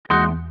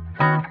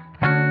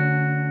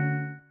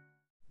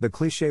The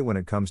cliché when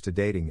it comes to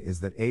dating is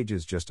that age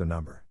is just a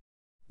number.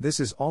 This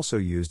is also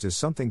used as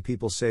something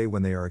people say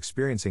when they are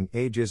experiencing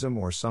ageism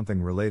or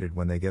something related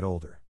when they get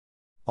older.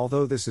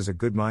 Although this is a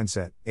good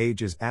mindset,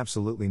 age is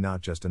absolutely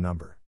not just a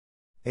number.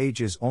 Age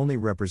is only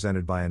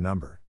represented by a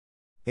number.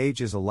 Age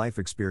is a life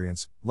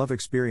experience, love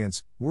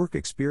experience, work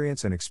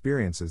experience, and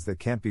experiences that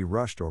can't be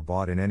rushed or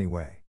bought in any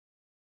way.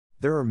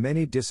 There are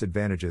many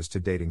disadvantages to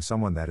dating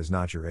someone that is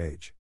not your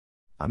age.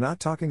 I'm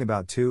not talking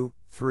about 2,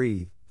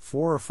 3,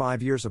 4, or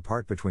 5 years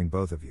apart between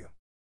both of you.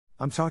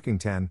 I'm talking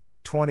 10,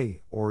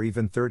 20, or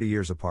even 30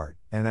 years apart,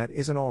 and that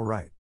isn't all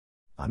right.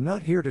 I'm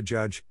not here to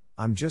judge,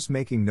 I'm just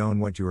making known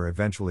what you are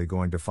eventually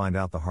going to find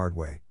out the hard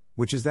way,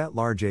 which is that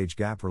large age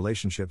gap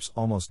relationships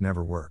almost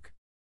never work.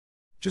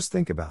 Just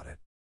think about it.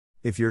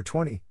 If you're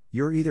 20,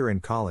 you're either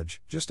in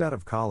college, just out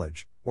of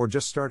college, or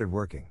just started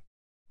working.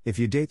 If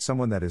you date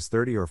someone that is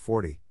 30 or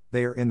 40,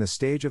 they are in the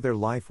stage of their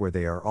life where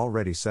they are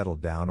already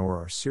settled down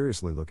or are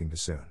seriously looking to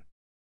soon.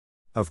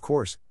 Of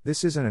course,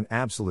 this isn't an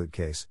absolute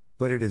case,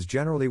 but it is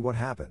generally what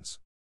happens.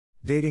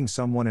 Dating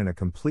someone in a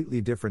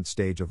completely different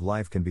stage of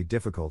life can be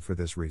difficult for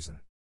this reason.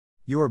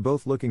 You are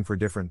both looking for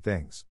different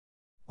things.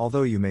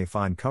 Although you may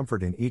find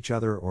comfort in each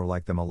other or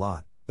like them a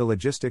lot, the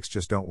logistics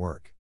just don't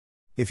work.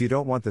 If you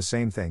don't want the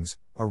same things,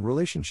 a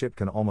relationship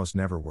can almost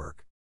never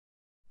work.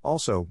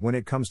 Also, when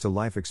it comes to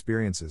life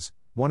experiences,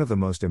 one of the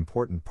most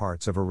important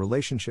parts of a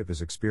relationship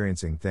is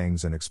experiencing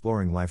things and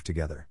exploring life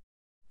together.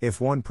 If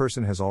one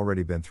person has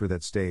already been through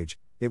that stage,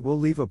 it will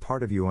leave a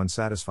part of you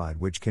unsatisfied,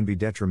 which can be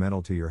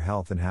detrimental to your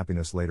health and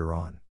happiness later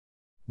on.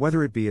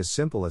 Whether it be as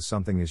simple as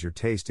something as your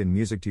taste in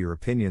music to your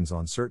opinions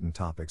on certain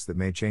topics that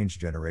may change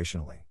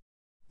generationally.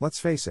 Let's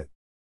face it.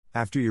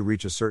 After you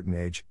reach a certain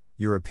age,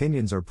 your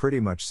opinions are pretty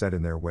much set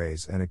in their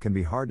ways, and it can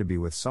be hard to be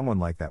with someone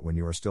like that when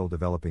you are still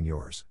developing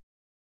yours.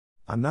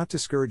 I'm not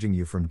discouraging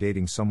you from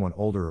dating someone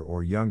older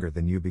or younger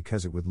than you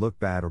because it would look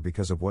bad or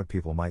because of what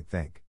people might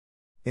think.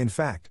 In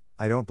fact,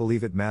 I don't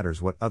believe it matters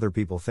what other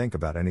people think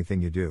about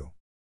anything you do.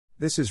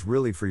 This is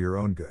really for your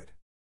own good.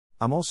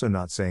 I'm also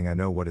not saying I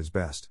know what is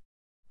best.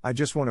 I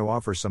just want to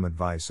offer some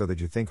advice so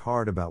that you think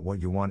hard about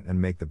what you want and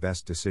make the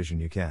best decision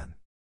you can.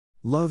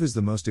 Love is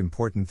the most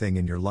important thing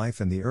in your life,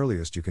 and the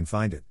earliest you can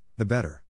find it, the better.